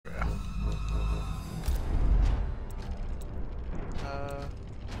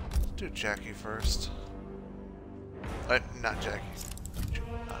do Jackie first. Not Jackie.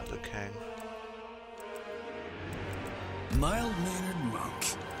 The king. Mild-mannered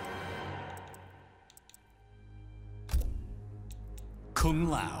monk. Kung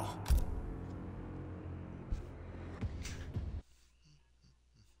Lao.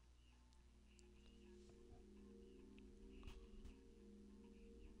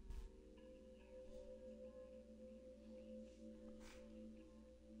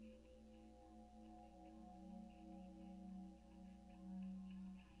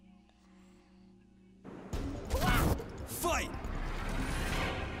 Fight!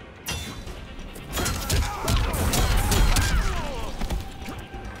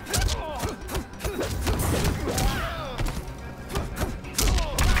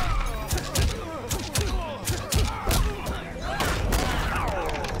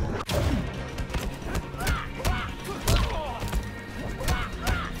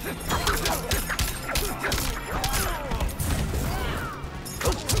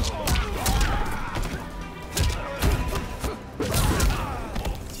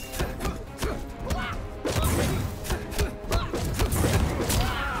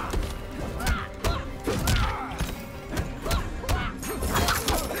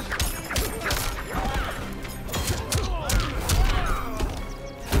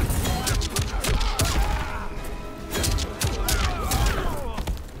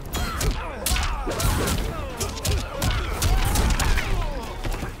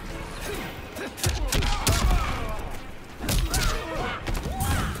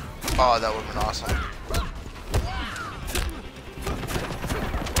 Oh, that would have been awesome.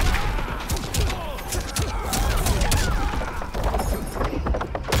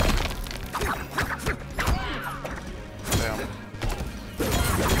 Damn.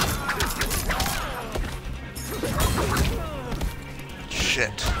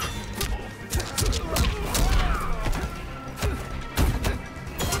 Shit.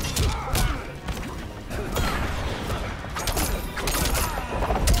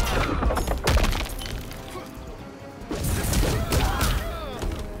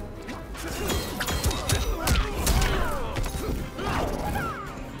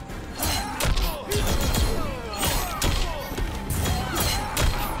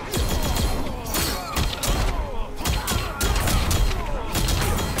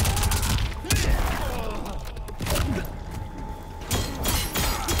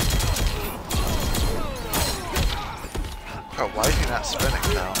 Oh, why is he not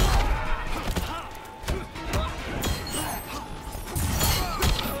spinning now?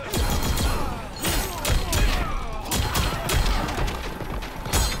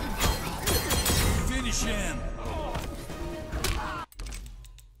 Finish him!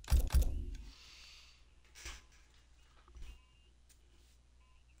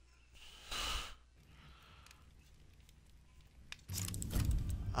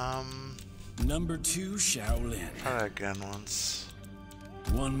 Number 2, Shaolin. Try that again once.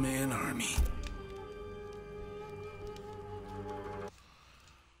 One-man army.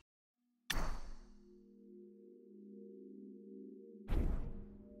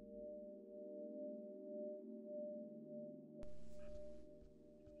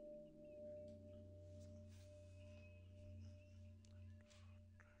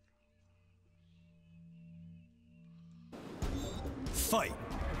 Fight!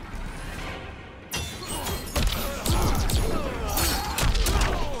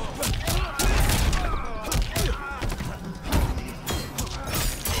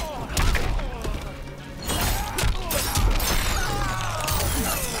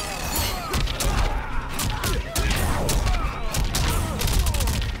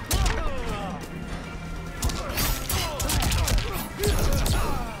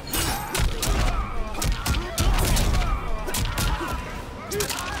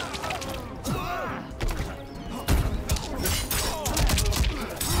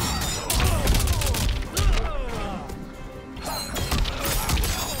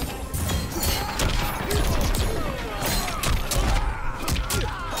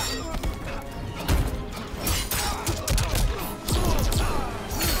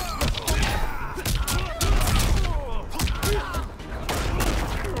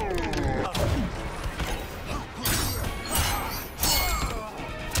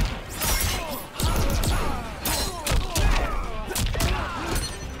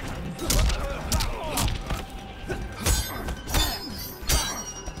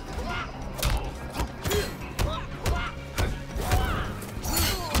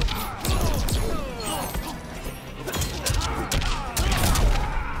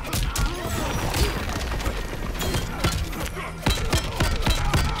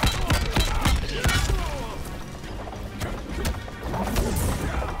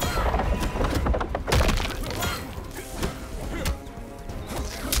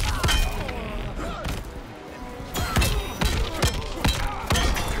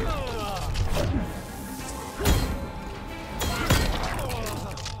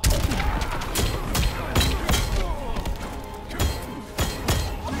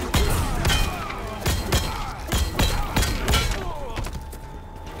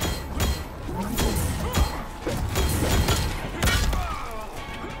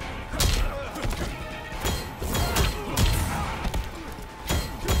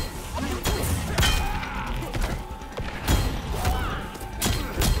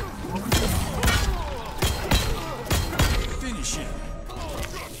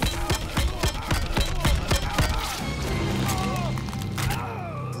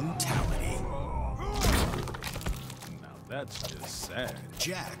 That's just sad.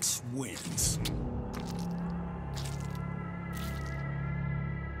 Jax wins.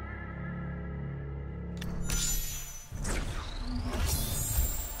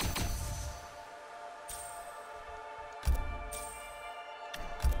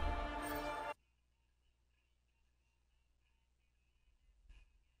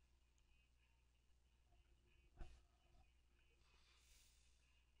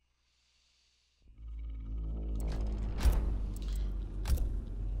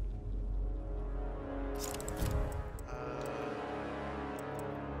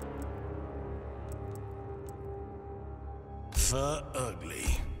 For ugly.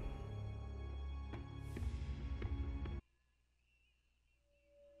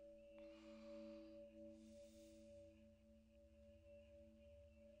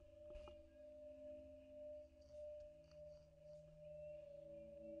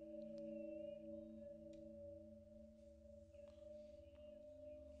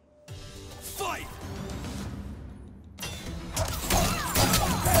 Fight!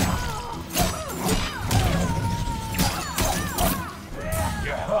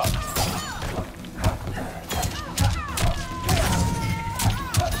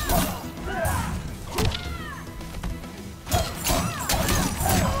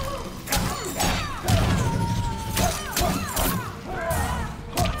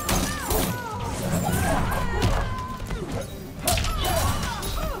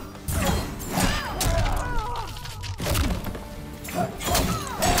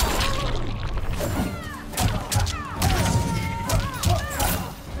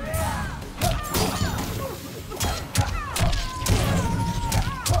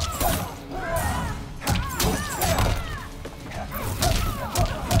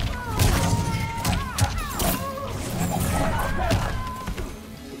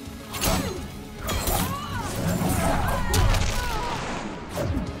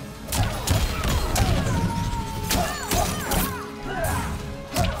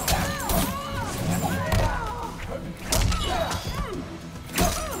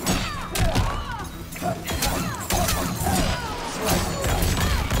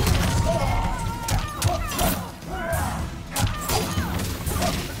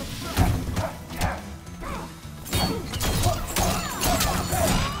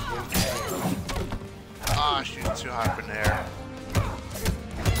 Too high up in the air.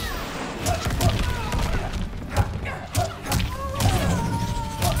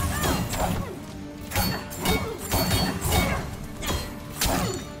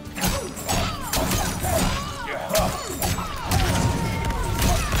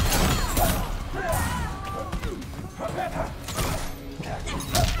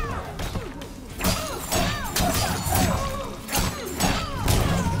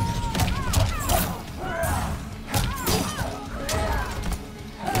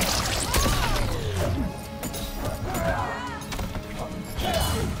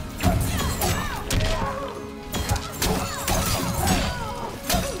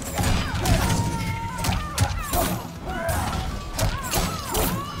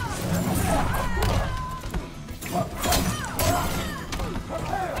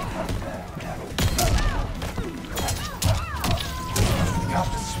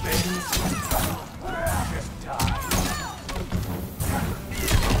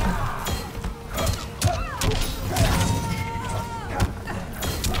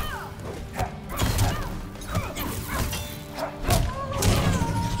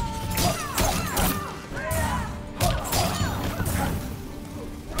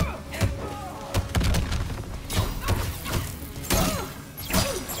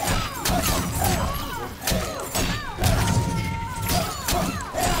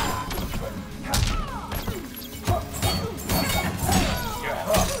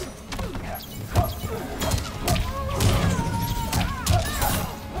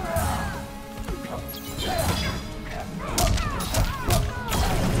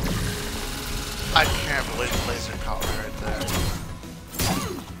 I can't believe the laser caught me right there.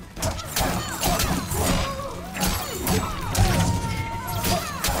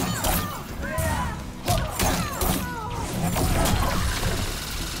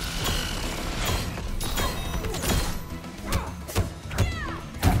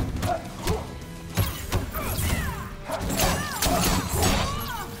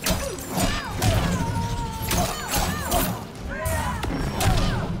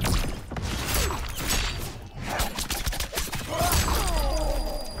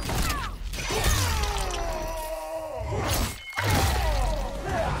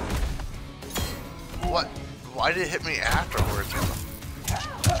 What? Why did it hit me afterwards?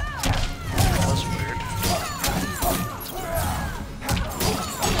 That was weird.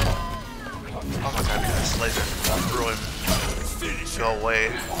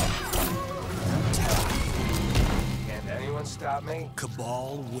 way. Can't anyone stop me?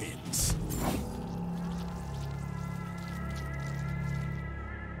 Cabal wins.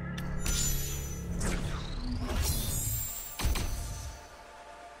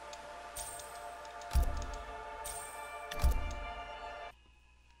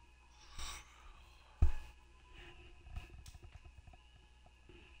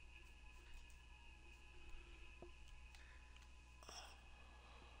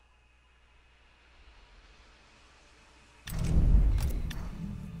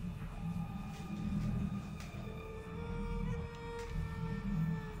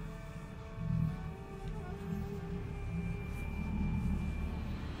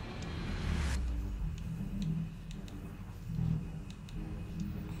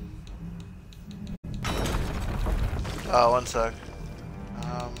 Oh, one sec.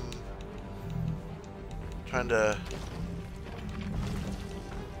 Trying to.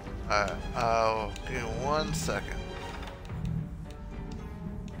 Alright, give me 1 second.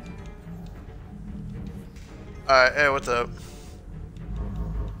 Alright, hey, what's up?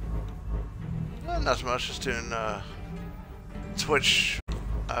 Not so much, just doing Twitch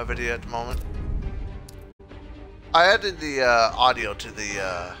video at the moment. I added the audio to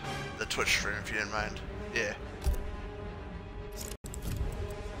the Twitch stream if you didn't mind. Yeah.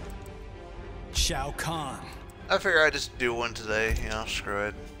 Shao Kahn. I figure I'd just do one today, you know, screw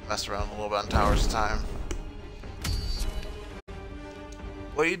it. Mess around a little bit on Towers of Time.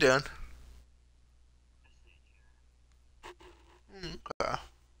 What are you doing? Okay.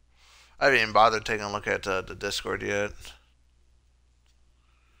 I haven't even bothered taking a look at the Discord yet.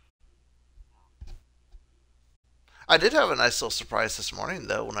 I did have a nice little surprise this morning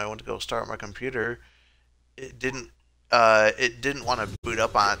though when I went to go start my computer. It didn't want to boot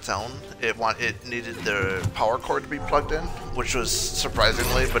up on its own. It needed the power cord to be plugged in, which was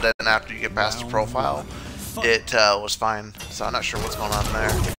surprisingly, but then after you get past the profile, it was fine. So I'm not sure what's going on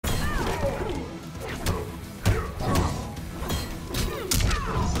there.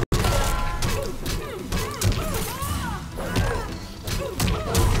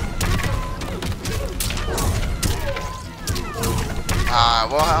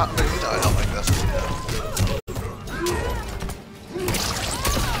 Well, you know I don't like this.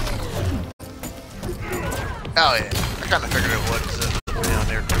 Oh yeah, I kind of figured it would because it's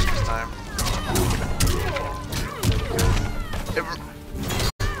near Christmas time.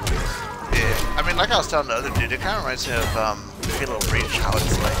 Yeah, I mean, like I was telling the other dude, it kind of reminds me of Halo Reach, how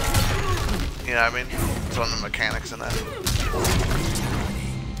it's like, you know what I mean? It's one of the mechanics in that.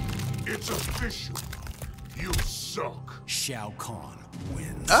 It's official. You suck. Shao Kahn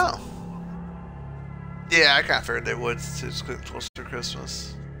wins. Oh. Yeah, I kind of figured they would. It's getting closer to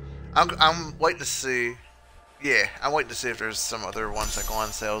Christmas. I'm waiting to see. Yeah, I'm waiting to see if there's some other ones that go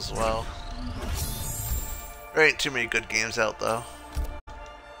on sale as well. There ain't too many good games out though.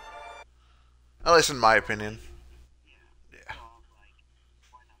 At least in my opinion. Yeah.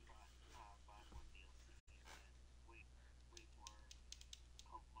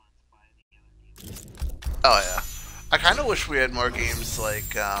 Oh yeah. I kind of wish we had more games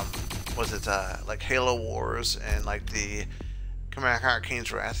like, like Halo Wars and like the Command & Conquer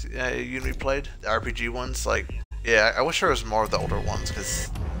King's Wrath we played, the RPG ones. Like, yeah, I wish there was more of the older ones because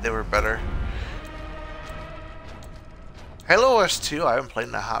they were better. Halo Wars 2, I haven't played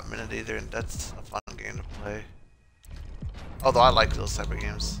in a hot minute either, and that's a fun game to play. Although I like those type of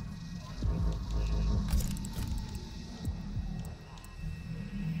games.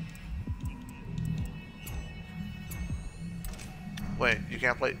 Wait, you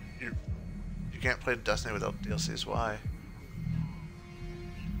can't play Destiny without DLCs. Why?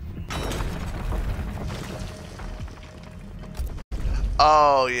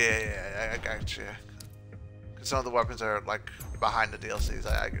 Oh yeah, I got you. Cause some of the weapons are like behind the DLCs.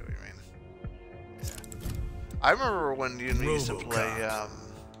 I get what you mean. Yeah. I remember when you used to play.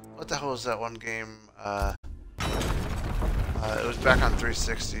 What the hell was that one game? It was back on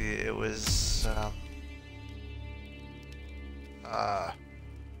 360. It was.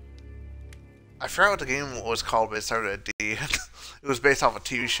 I forgot what the game was called, but it started at D. It was based off a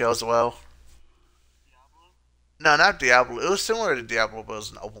TV show as well. No, not Diablo. It was similar to Diablo, but it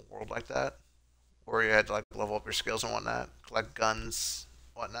was an open world like that, where you had to like level up your skills and whatnot, collect guns,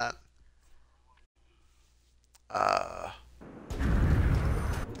 whatnot.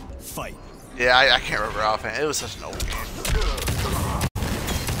 Fight. Yeah, I can't remember offhand. It was such an old game.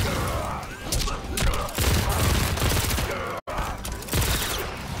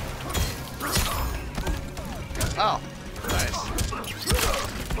 Oh, nice.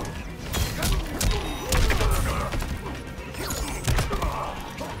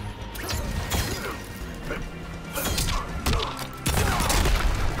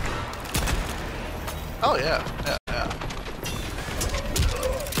 Oh yeah, yeah, yeah.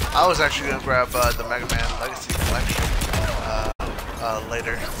 I was actually gonna grab the Mega Man Legacy Collection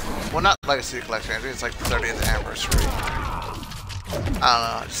later. Well, not Legacy Collection. I think it's like the 30th anniversary. I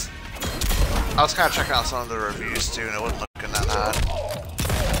don't know. I was kind of checking out some of the reviews too, and it wasn't looking that hot.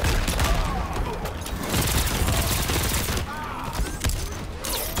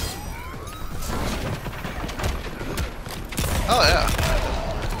 Oh yeah.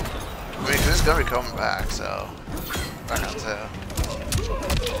 I mean, 'cause it's gonna be coming back, so back on sale.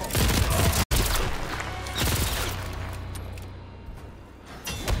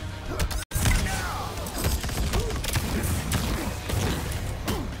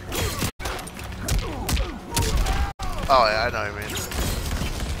 Oh yeah, I know what you mean.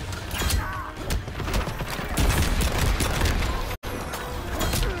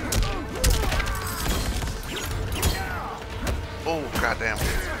 Oh goddamn!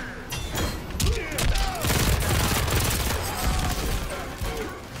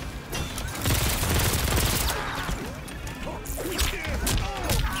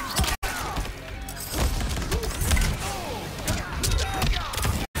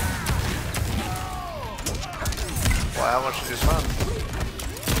 Well, how much did you spend?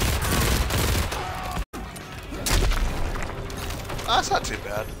 Oh, that's not too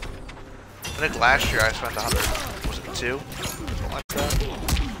bad. I think last year I spent 100. Was it 2? Something like that.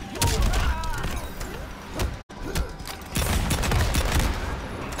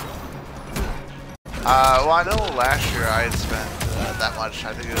 Well, I know last year I had spent that much.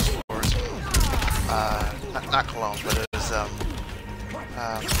 I think it was for some, not colognes, but it was,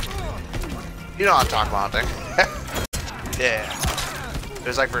 you know what I'm talking about, I think. Yeah. It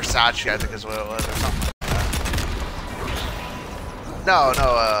was like Versace, I think is what it was, or something like that. No,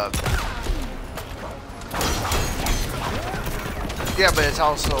 yeah, but it's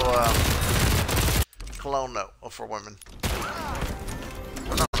also, cologne, no, for women.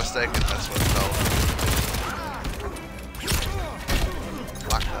 If I'm not mistaken, that's what it's called.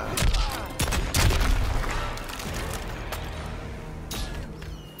 Like that.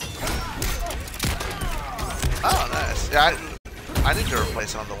 Oh, nice. Yeah, I need to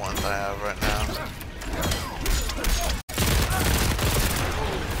replace some of the ones I have right now.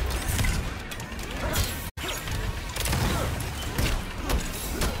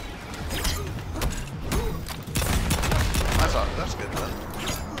 That's good then.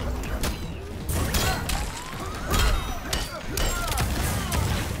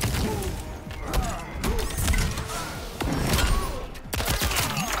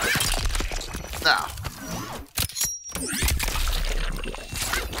 Now.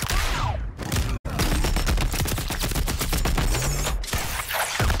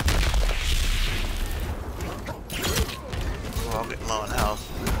 Well, I'm getting low on health.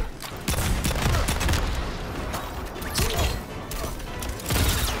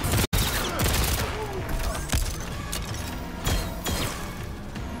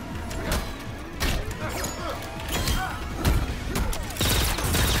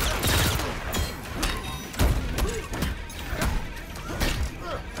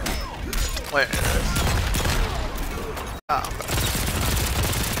 Wait, it is. Oh, okay.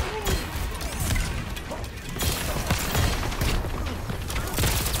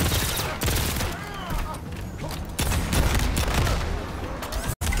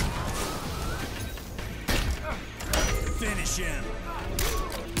 Finish him.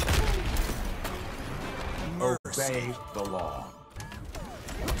 Obey the law.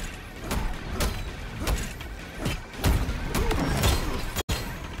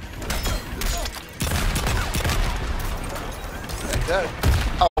 Dead.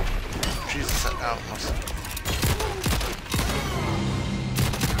 Oh, Jesus! I almost.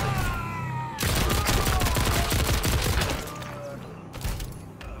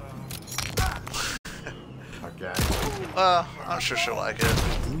 Again. I'm sure she'll like it.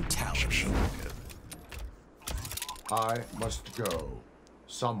 Brutality. She'll like it. I must go.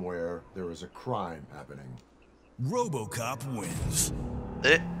 Somewhere there is a crime happening. RoboCop wins.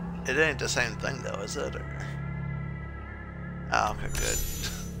 It ain't the same thing though, is it? Or... Oh, okay, good.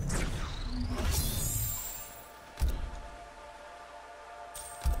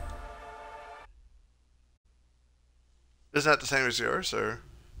 Isn't that the same as yours, or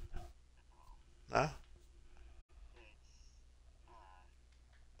no?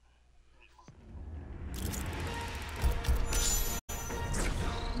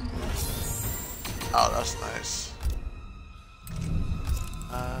 Oh, that's nice.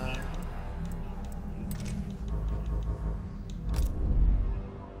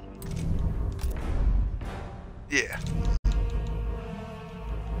 Yeah.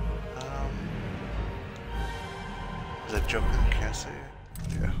 Joker Cassie.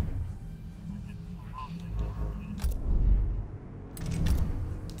 Yeah.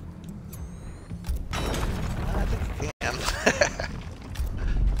 I think you can.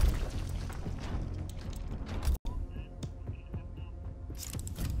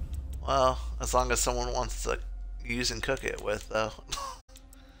 Well, as long as someone wants to use and cook it with, though.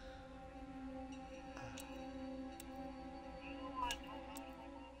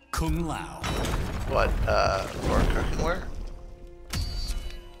 Kung Lao. What, for cookingware?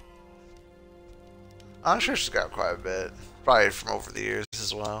 I'm sure she's got quite a bit. Probably from over the years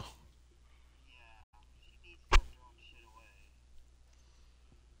as well.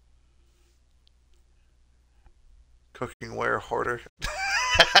 Cookingware hoarder.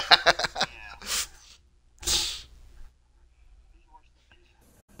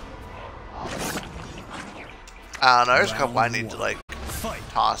 I don't know, there's a couple I need to like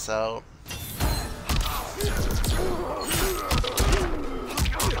toss out.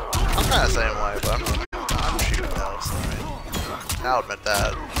 I'm kinda the same way, but I'm shooting though, so I'll admit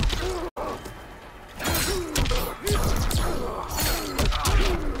that.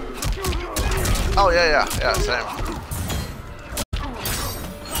 Oh yeah, same.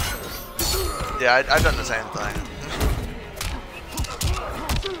 Yeah, I've done the same thing.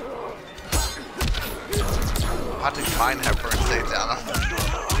 I have to mine Heifer and stay down.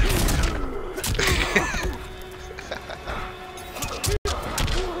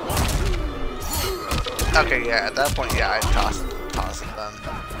 Okay, yeah, at that point, yeah, I'd toss it then.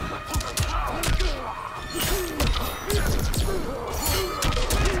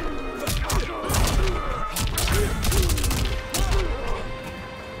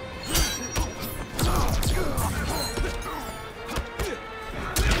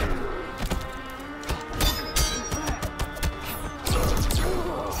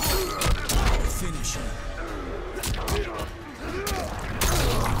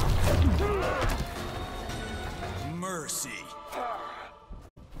 Mercy.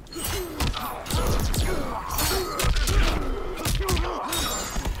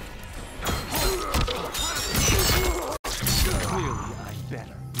 Clearly, I'm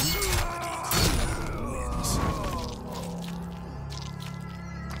better. Wins.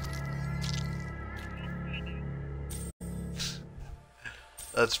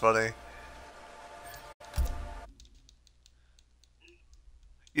 That's funny.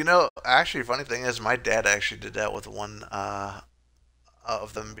 You know, actually, funny thing is, my dad actually did that with one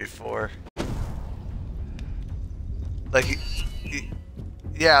of them before. Like,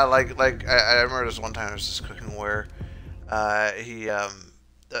 yeah, like I remember this one time I was just cooking where he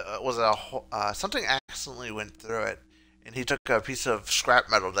was something accidentally went through it, and he took a piece of scrap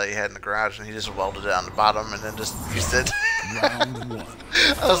metal that he had in the garage and he just welded it on the bottom and then just used it. Round one.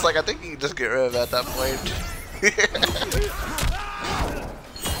 I was like, I think you can just get rid of it at that point.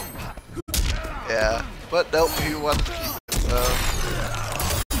 Yeah, but nope, he wanted to keep it, so...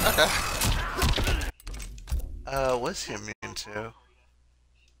 Okay. What's he immune to?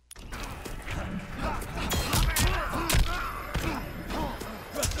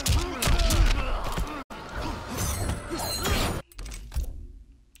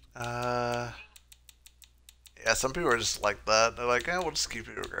 Yeah, some people are just like that. They're like, we'll just keep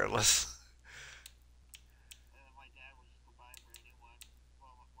it regardless.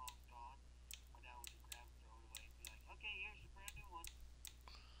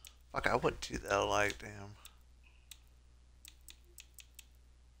 Fuck, I would do that, like, damn.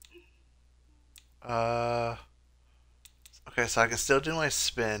 Okay, so I can still do my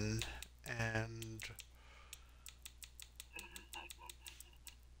spin, and...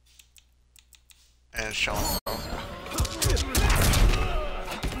 show him.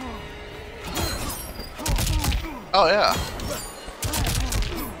 Oh, yeah.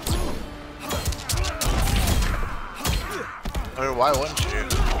 I mean, why wouldn't you?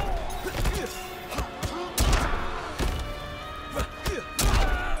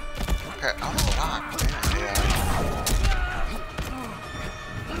 Okay, I'm blocked. Damn, yeah.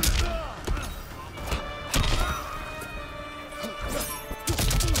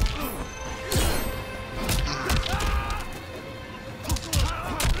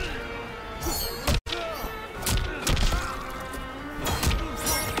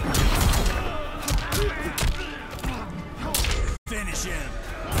 Finish him.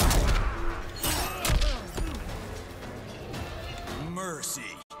 Mercy.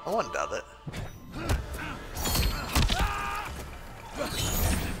 I wouldn't doubt it.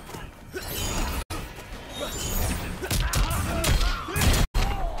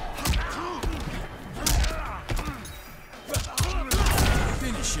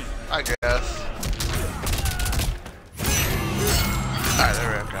 Finish him. I guess.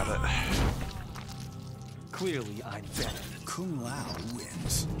 Clearly, I'm better. Kung Lao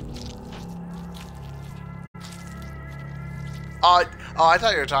wins. Oh, I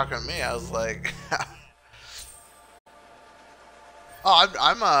thought you were talking to me. I was like, oh,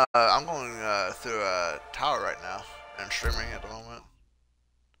 I'm going through a tower right now and streaming at the moment.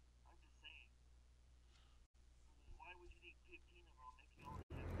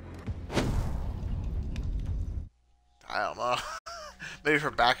 I don't know. Maybe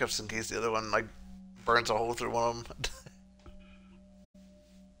for backups in case the other one like burns a hole through one of them.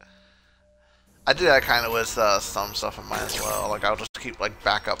 I do that kind of with some stuff of mine as well. Like I'll just keep like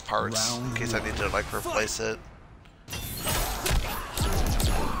backup parts in case I need to like replace it.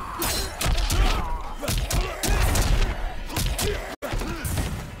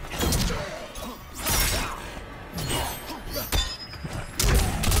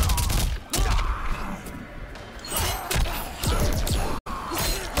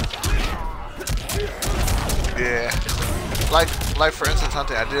 Yeah. Like for instance,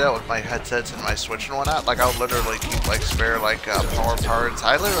 hunting, I do that with my headsets and my Switch and whatnot. Like I'll literally keep like spare like power parts.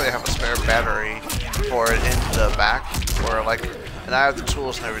 I literally have a spare battery for it in the back, or like, and I have the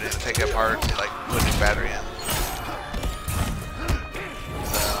tools and everything to take it apart and like put a new battery in.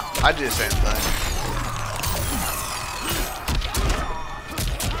 So I do the same thing.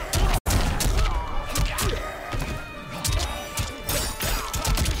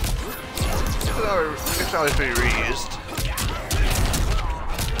 It can always be reused.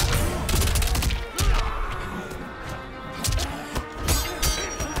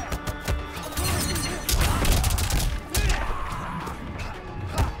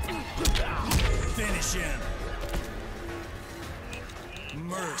 Finish him.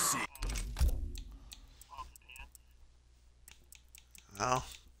 Mercy. No.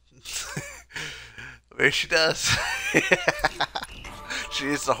 Maybe she does. She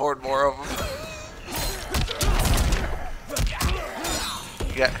needs to hoard more of them.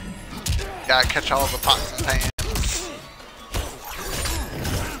 You gotta catch all the pots and pans.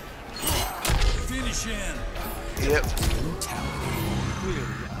 Finish him. Yep. Clearly,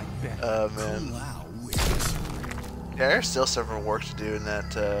 I'm better. Oh Kung man. Lao wins. Yeah, there's still several work to do in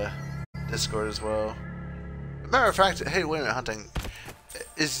that Discord as well. Matter of fact, hey, wait a minute, hunting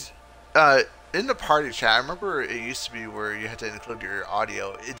is in the party chat. I remember it used to be where you had to include your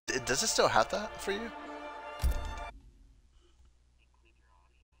audio. Does it still have that for you?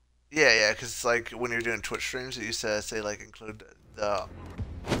 Yeah, because like when you're doing Twitch streams, it used to say like include the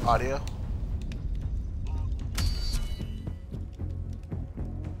audio.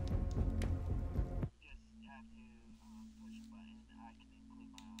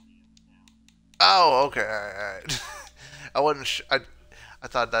 Oh, okay, alright. I wasn't. I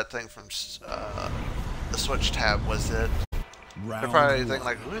thought that thing from the Switch tab was it. They're probably thinking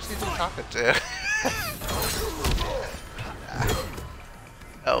like, who is he even talking to?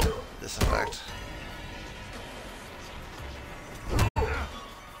 Oh, this effect.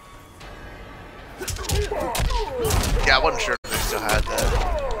 Yeah, I wasn't sure if they still had that.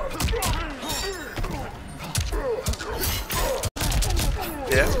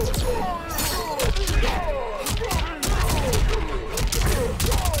 Yeah.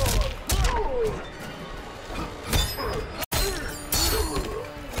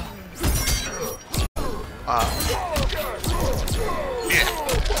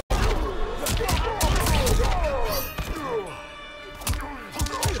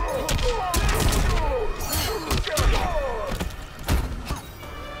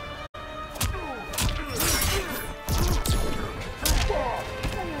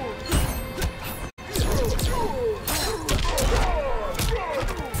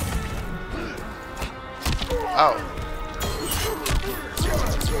 Oh.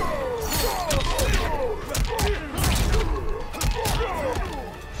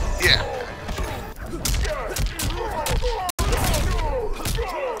 Yeah.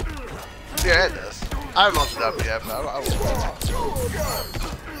 Yeah, it does. I haven't looked it up yet, but I will.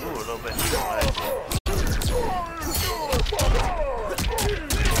 Ooh, a little bit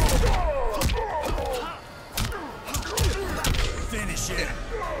Finish it.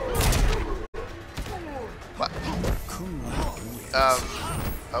 What?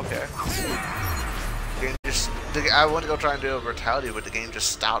 Okay. Game just, I went to go try and do a brutality, but the game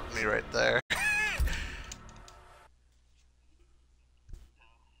just stopped me right there.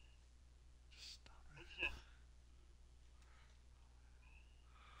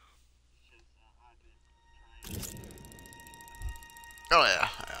 Oh yeah,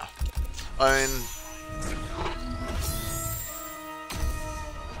 yeah. I mean,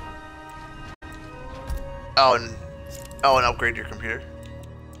 and upgrade your computer.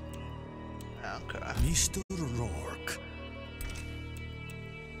 Okay. Mr.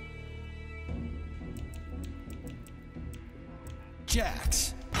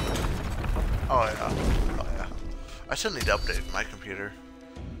 Oh yeah. Oh yeah. I still need to update my computer.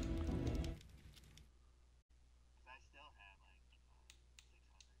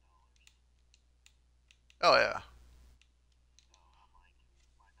 Oh yeah.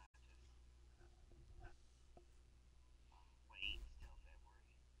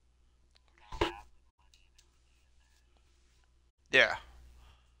 Yeah.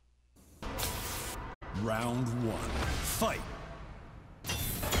 Round one. Fight.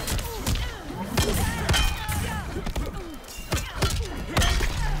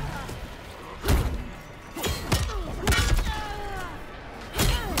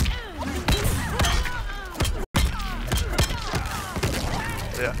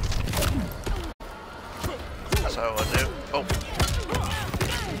 Yeah. That's what I would do. Oh.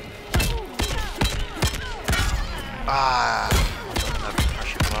 Ah. That didn't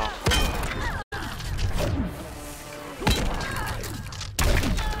crush it well.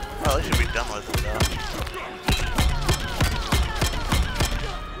 Well, they should be done with it though.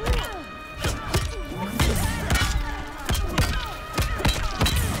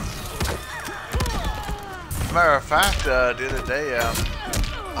 Matter of fact, the other day,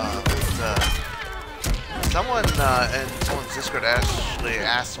 someone in someone's Discord actually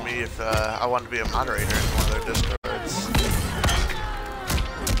asked me if I wanted to be a moderator in one of their Discords.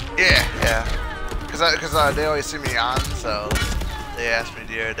 Yeah. Because they always see me on, so they asked me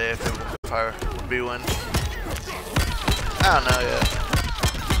the other day if I would be one. I don't know yet.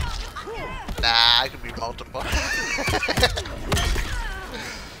 Nah, I could be multiple.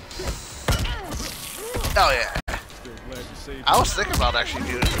 Oh yeah. I was thinking about actually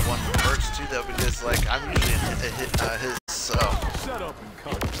doing one for Perks too though, because like I'm usually in his so. Shut up and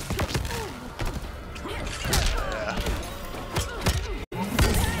cover. Yeah.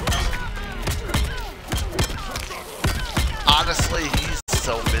 Honestly, he's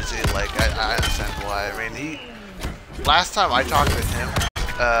so busy. Like I understand why. I mean, last time I talked to him,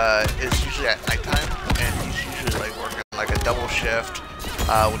 it's usually at nighttime, and he's usually like working like a double shift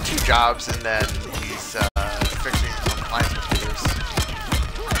with 2 jobs, and then he's fixing some client computers.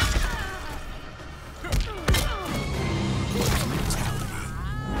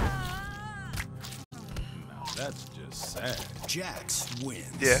 Now that's just sad. Jax wins.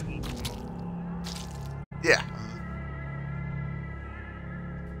 Yeah. Yeah.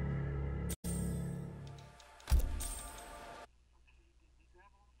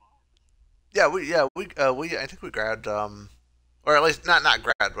 We I think we grabbed or at least not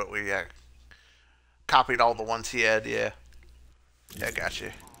grabbed, but we copied all the ones he had. Yeah. Yeah, got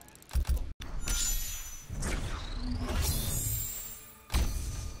you.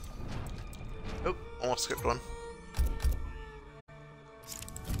 Oh, almost skipped one.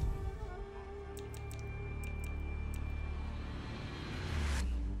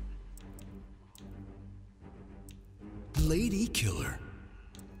 Lady Killer.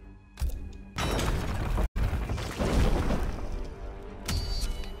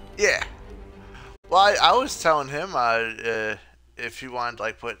 Yeah. Well, I was telling him if he wanted to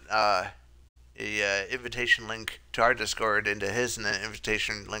like put a invitation link to our Discord into his, and an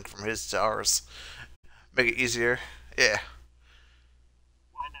invitation link from his to ours, make it easier. Yeah.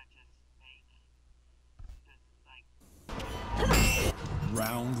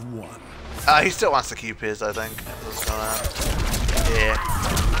 Round one. He still wants to keep his, I think. What's going on? Yeah.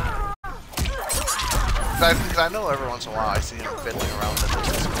 Because I know every once in a while I see him fiddling around with the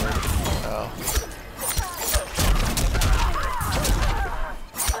Discord. Oh.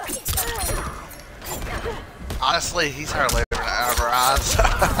 Honestly, he's hardly ever on. So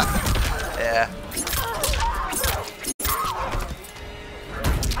yeah.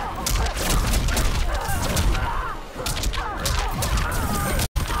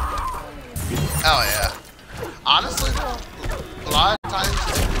 Oh yeah. Honestly though, a lot of times I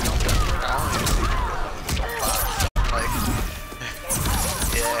don't even see people like,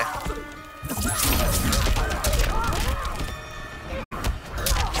 yeah.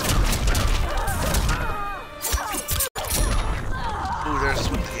 Ooh, there's a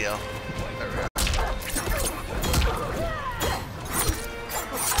swing heel. There we go.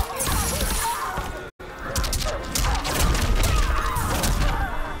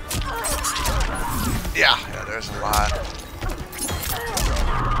 Yeah, there's a lot.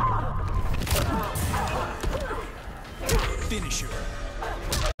 Finisher.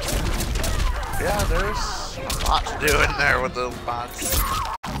 Yeah, there's a lot to do in there with the bots.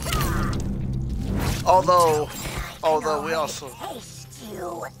 Although we also...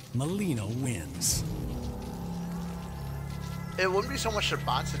 Melina wins. It wouldn't be so much the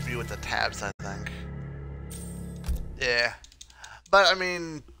bots, it'd be with the tabs, I think. Yeah. But, I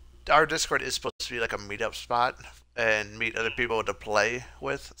mean, our Discord is supposed to be like a meetup spot and meet other people to play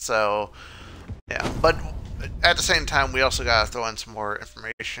with. So yeah, but at the same time, we also gotta throw in some more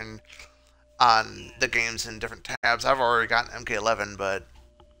information on the games in different tabs. I've already gotten MK11, but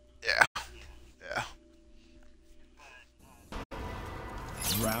yeah, yeah,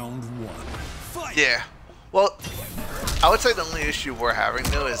 Round one. Fight! yeah. Well, I would say the only issue we're having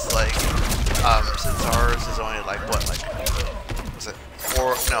though is like, since ours is only like what, like, was it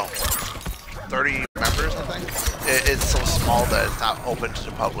 30 members, I think. It's so small that it's not open to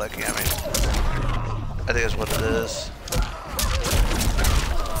the public. Yeah, I mean, I think that's what it is.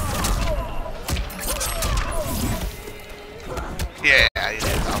 Yeah, you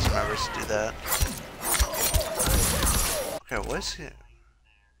need 1,000 members to do that. Okay, what's it?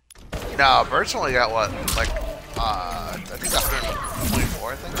 No, Bert's only got what, like, I think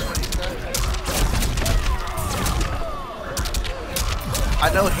 124, I think is what he said. I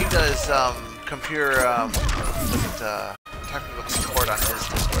know he does, computer, technical support on his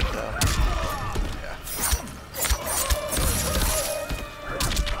Discord, though.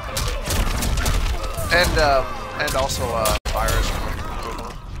 Yeah. And also, Virus from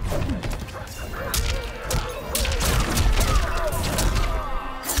Google.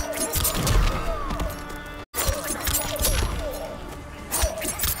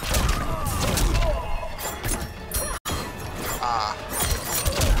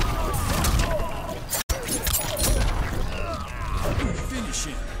 Finish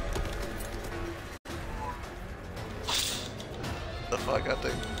him. The fuck, I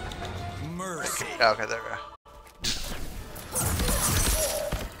think. Mercy. Yeah, okay, there we go.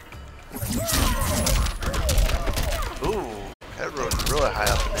 Ooh, that road's really high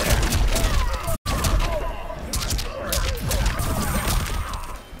up in there.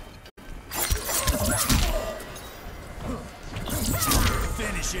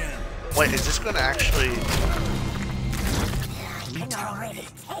 Finish him. Wait, is this gonna actually...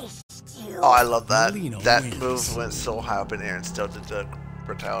 Oh, I love that. Molino That wins. move went so high up in the air and still did the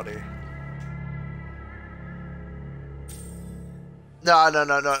brutality. No,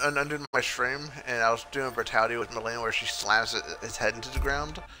 I'm doing my stream, and I was doing brutality with Melina where she slams his head into the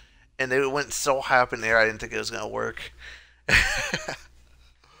ground, and it went so high up in the air I didn't think it was gonna work.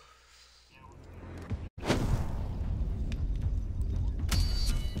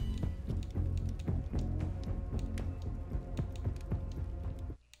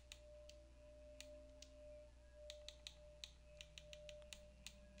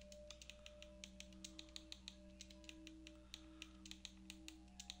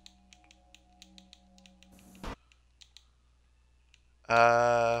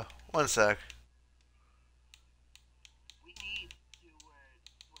 One sec. We need to where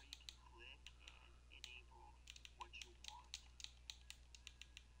you can click and enable what you want.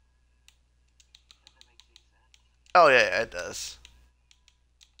 If that makes any sense. Oh yeah, it does.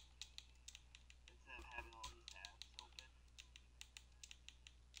 Instead of having all these tabs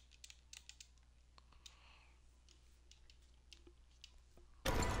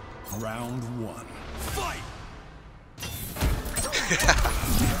open. Round one. Fight!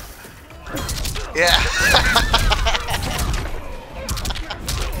 Yeah.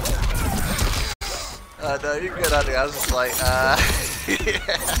 No, you're good on it. I was just like, yeah.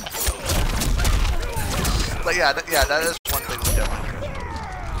 But yeah, yeah, that is one thing we definitely do.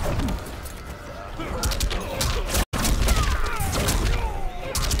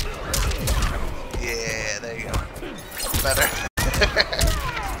 Yeah, there you go. Better.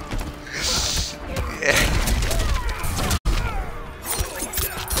 Yeah.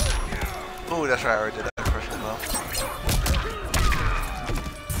 Ooh, that's right, I already did that first as well.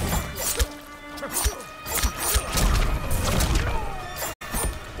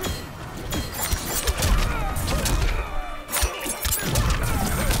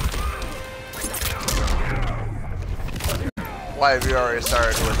 Why have you already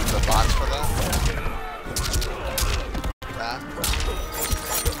started with the bots for that? Nah.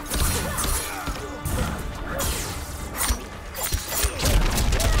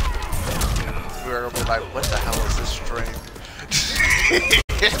 We were gonna be like, what the hell is this stream?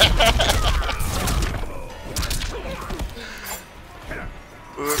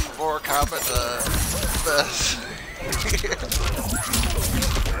 We were more confident this.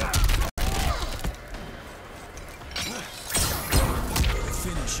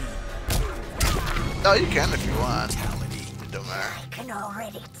 Finish him. No, you can if you want. It don't matter. I can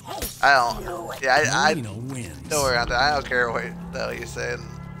already taste I don't. Yeah, I Molino wins. don't worry about that. I don't care what the hell you're saying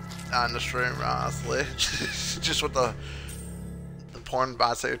on the stream, honestly. Just with the porn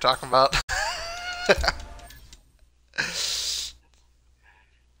bots that you're talking about.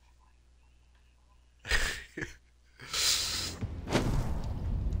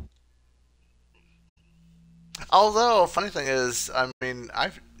 Although, funny thing is, I mean,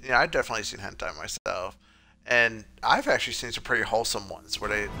 I've definitely seen hentai myself, and I've actually seen some pretty wholesome ones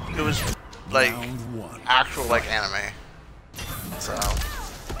where it was like Round one. actual like anime. So.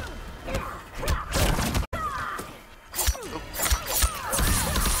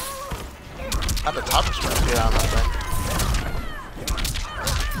 How the top is going to get on that thing.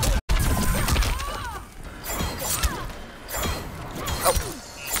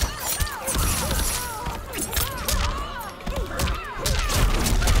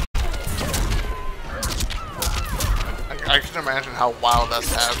 I can imagine how wild that's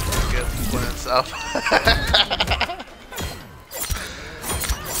happening when it's up.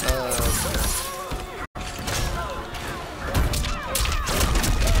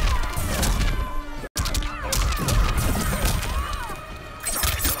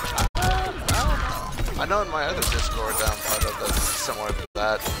 I know in my other Discord part of that's similar to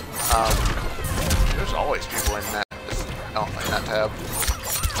that. There's always people in that in that tab.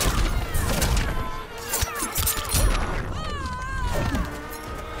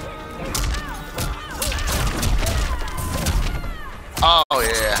 Oh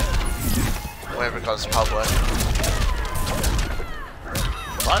yeah, whatever it becomes public.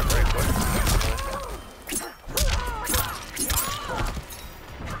 Right, very quick.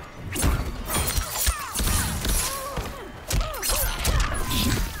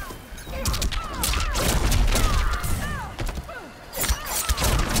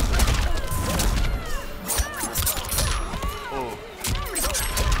 Ooh.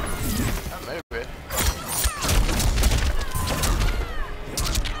 Maybe.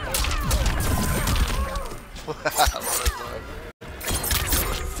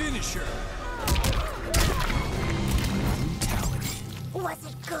 Finisher. Was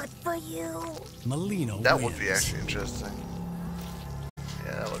it good for you? Molino That wins. would be actually interesting.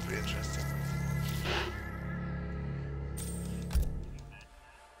 Yeah, that would be interesting.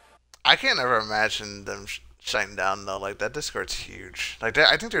 I can't ever imagine them shutting down though. Like that Discord's huge. Like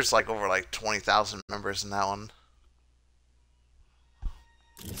I think there's like over like 20,000 members in that one.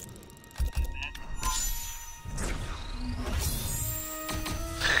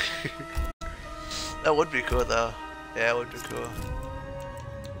 That would be cool though. Yeah, it would be cool.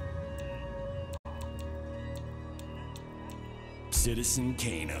 Citizen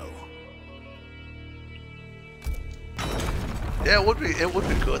Kano. Yeah, it would be. It would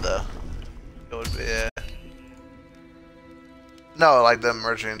be cool though. It would be. Yeah. No, like them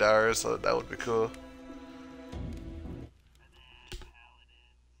merging into ours, so that would be cool.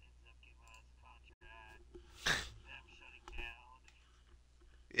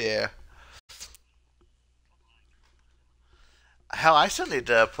 Yeah. Hell, I still need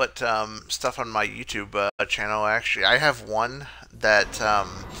to put stuff on my YouTube channel. Actually, I have one that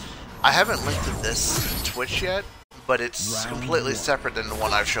I haven't linked to this Twitch yet, but it's completely separate than the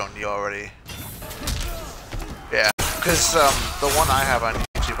one I've shown you already. Yeah, because the one I have on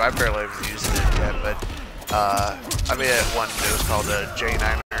YouTube, I barely even used it yet, but I made it one. It was called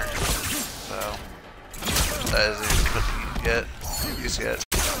J9er, so that isn't even put yet. Use yet.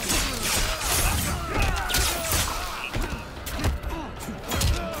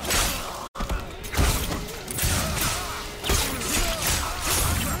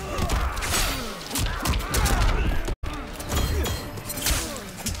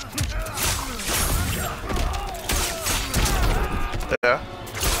 Yeah.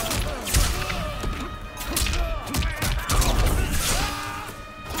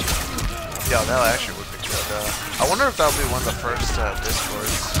 Yeah, that actually would be good. I wonder if that'll be one of the first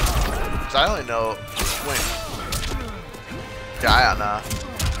Discords. Cause I only know. Wait. Yeah, I don't know.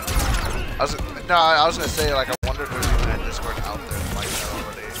 I was gonna say like I wonder if there's even a Discord out there like that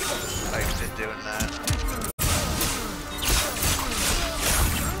already, like doing that.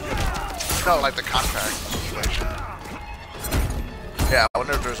 No, like the contract situation. Yeah, I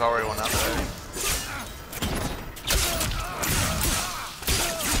wonder if there's already one out there.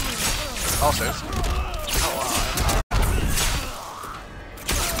 Oh, seriously? Oh, wow.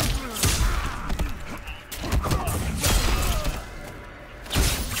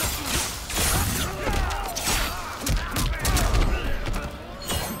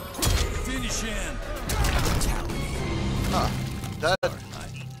 Finish him. Huh. That...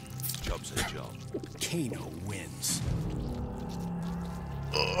 Job's a job. Kano wins.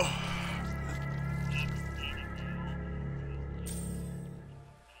 Ugh.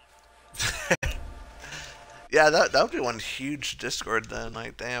 Yeah, that would be one huge Discord then,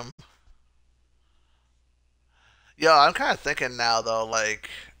 like, damn. Yeah, I'm kind of thinking now, though, like,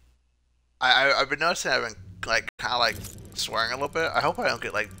 I've been noticing I've been, like, kind of, like, swearing a little bit. I hope I don't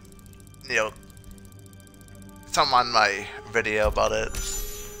get, like, you know, something on my video about it.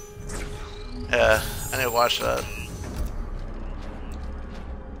 Yeah, I need to watch that.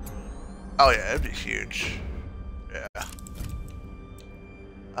 Oh yeah, it'd be huge. Yeah.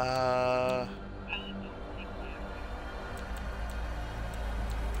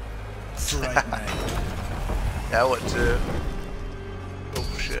 Strike man. Yeah, I would too. Oh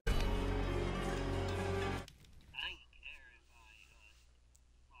shit. I didn't care if I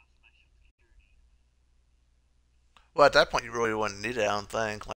lost my security. Well, at that point, you really wouldn't need it. I don't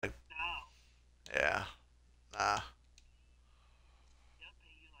think. Like, No, yeah, nah. they'll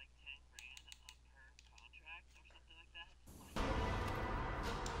pay you like 10 grand per contract or something like that.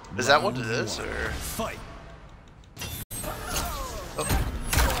 Like, Is that what it Round is, one. or? Fight.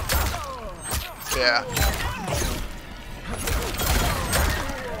 Yeah.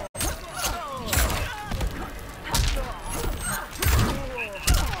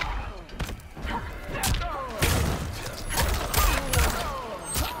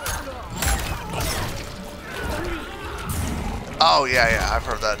 Oh yeah, yeah, I've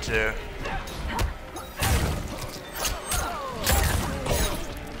heard that too.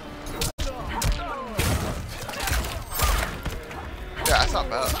 Yeah, that's not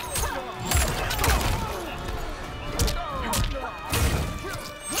bad.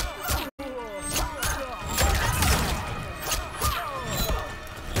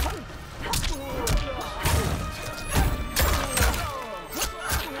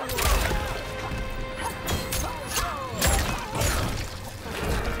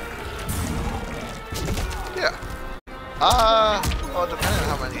 Yeah. Well, depending on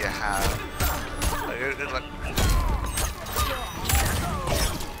how many you have. Like, like,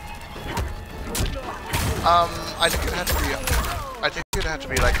 I think it'd have to be. I think it'd have to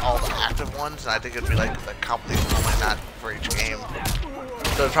be like all the active ones, and I think it'd be like the companies only, not for each game.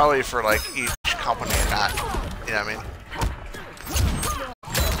 So it's probably for like each company, and not. You know what I mean?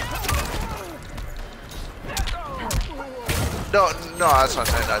 No, no, that's what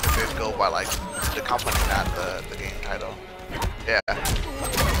I'm saying. I think they'd go by like the company, not the game title. Yeah.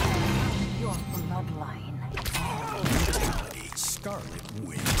 Your bloodline. Fatality. Scarlet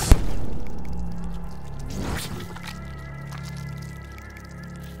wins.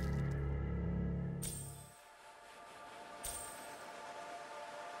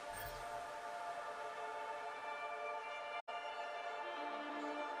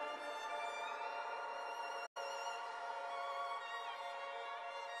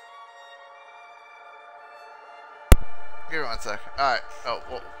 Give me 1 sec. Alright. Oh,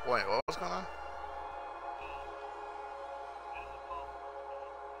 wait, what was going on?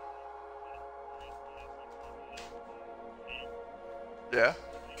 Yeah?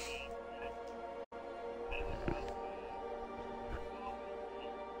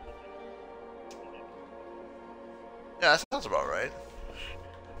 Yeah, that sounds about right.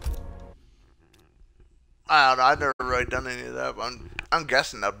 I don't know, I've never really done any of that, but I'm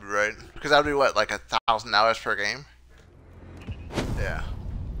guessing that'd be right. Because that'd be what, like $1,000 per game? Yeah.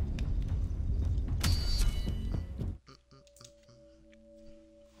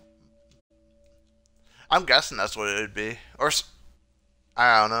 I'm guessing that's what it would be. Or,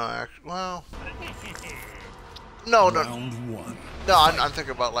 I don't know, well... No, no, Round one. no, I'm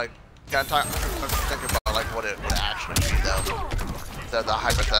thinking about like... Yeah, I'm thinking about like what it would actually be though. The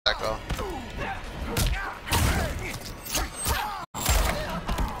hypothetical.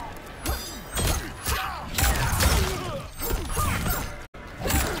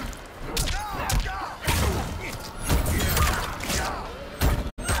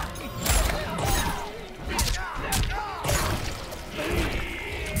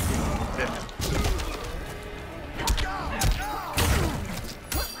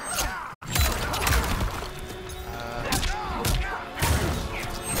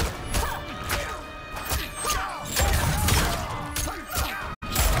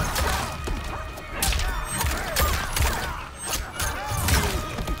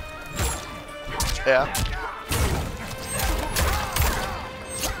 Yeah.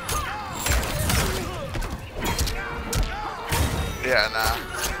 Yeah, nah.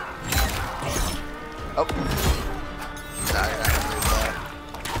 Oh. Nah, you're not gonna do that.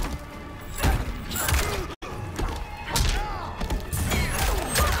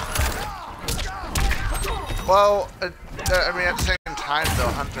 Well, I mean, at the same time, though,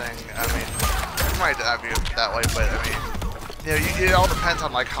 hunting, I mean, you might not view it that way, but I mean, you know, it all depends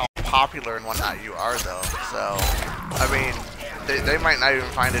on like how popular and whatnot you are, though. So, I mean, they might not even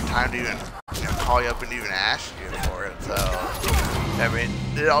find it time to even call you up and even ask you for it. So, I mean,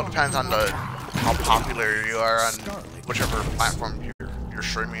 it all depends on how popular you are on whichever platform you're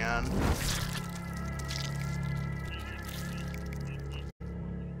streaming on.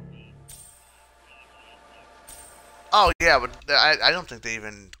 Oh yeah, but I don't think they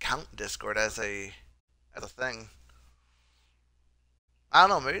even count Discord as a thing. I don't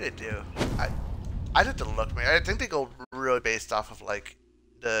know, maybe they do. I'd have to look. I think they go really based off of like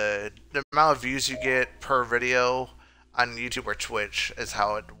the amount of views you get per video on YouTube or Twitch is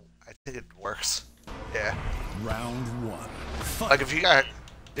how I think it works. Yeah. Round one. Fight. Like if you got,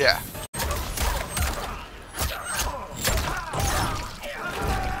 yeah.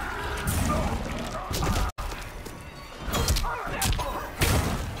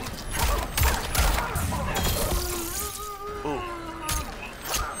 Ooh.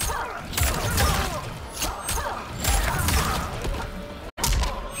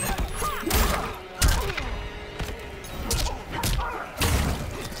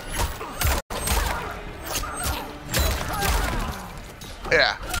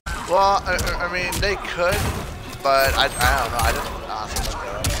 Yeah. Well, I mean, they could, but I don't know. I didn't honestly look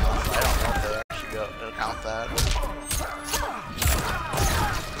that up. I don't know if they actually go count that.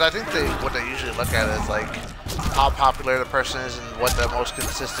 Because I think what they usually look at is like how popular the person is and what the most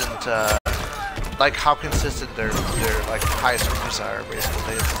consistent, like how consistent their like highest views are,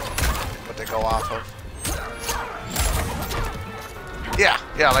 basically, is what they go off of. Yeah,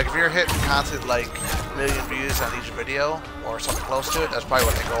 like if you're hitting constant like million views on each video or something close to it, that's probably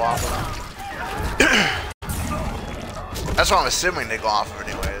what they go off of. That's what I'm assuming they go off of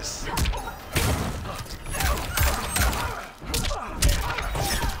anyways.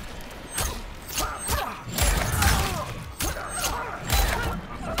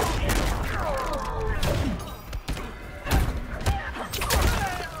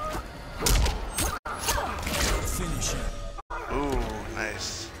 Finish it. Ooh,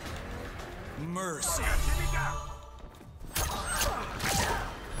 nice. Mercy.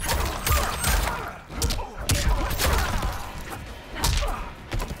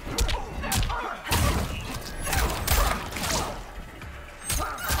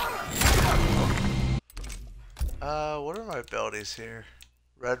 What are my abilities here?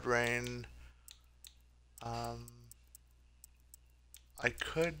 Red Rain. I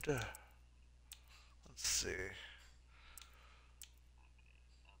could. Let's see.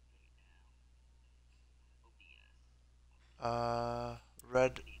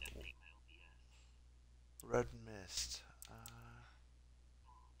 Red Mist.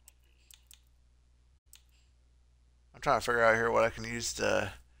 I'm trying to figure out here what I can use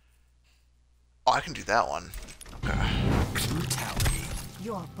to. Oh, I can do that one. Okay. Brutality.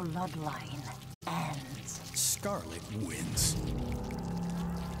 Your bloodline ends. Scarlet wins.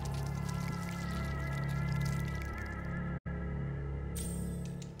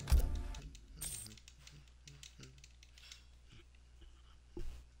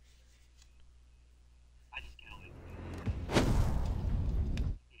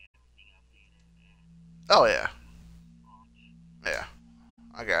 Oh yeah. Yeah.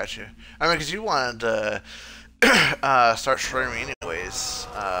 I got you. I mean, because you wanted to start streaming anyways.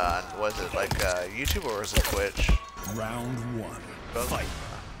 Was it like YouTube or was it Twitch? Round one. Both? Fight.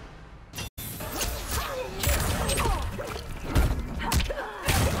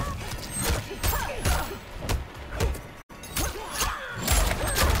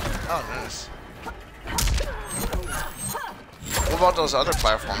 Oh, nice. What about those other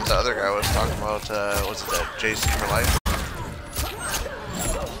platforms the other guy was talking about? Was it that JC for Life?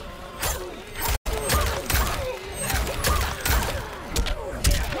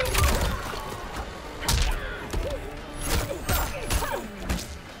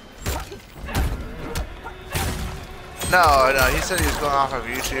 No, he said he was going off of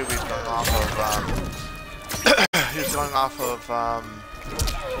YouTube. He's going off of, he was going off of,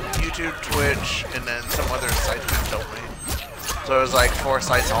 YouTube, Twitch, and then some other site he told me. So it was like 4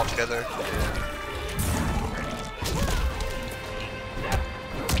 sites altogether.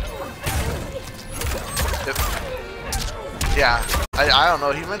 Yep. Yeah, I don't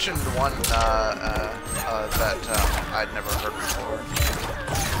know. He mentioned one that I'd never heard before.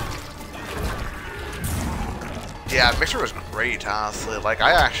 Yeah, Mixer was great, honestly. Like,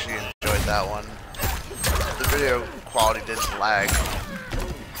 I actually enjoyed that one. The video quality didn't lag.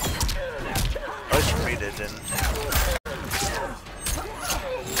 At least for me, it didn't.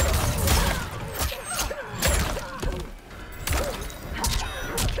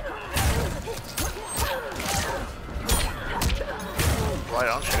 Why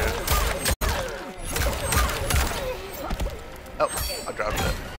don't you? Oh, I dropped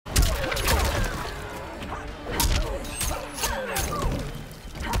it.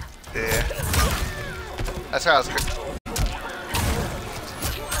 Yeah. That's how I was.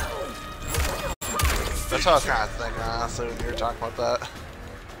 That's what I was kind of thinking, honestly, when you were talking about that.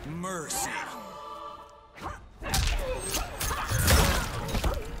 Mercy.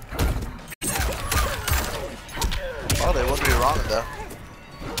 wrong though.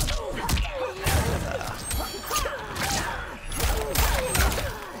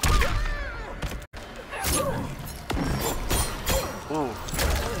 Ooh.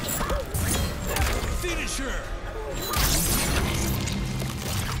 Finisher.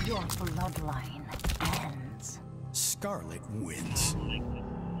 Your bloodline ends. Scarlet wins.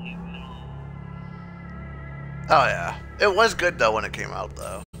 Oh yeah, it was good though when it came out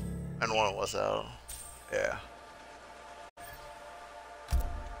though, and when it was out, yeah.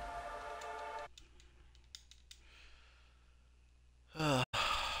 But as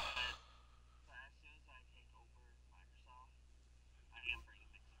soon as I take over Microsoft, I am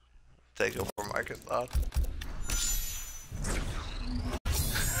bringing Mixer. Take over Microsoft.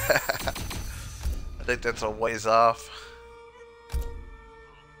 I think that's a ways off.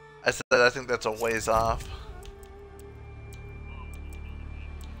 I said I think that's a ways off.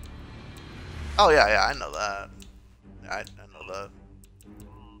 Oh yeah, yeah, I know that. I know that.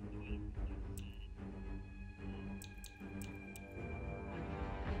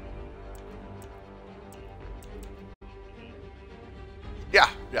 Yeah,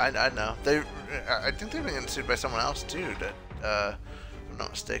 yeah, I know. I think they've been getting sued by someone else too. That, if I'm not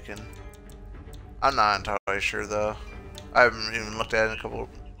mistaken. I'm not entirely sure though. I haven't even looked at it in a couple.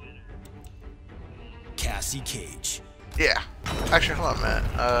 Cassie Cage. Yeah. Actually, hold on a minute.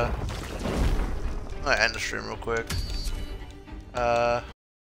 I'm gonna end the stream real quick.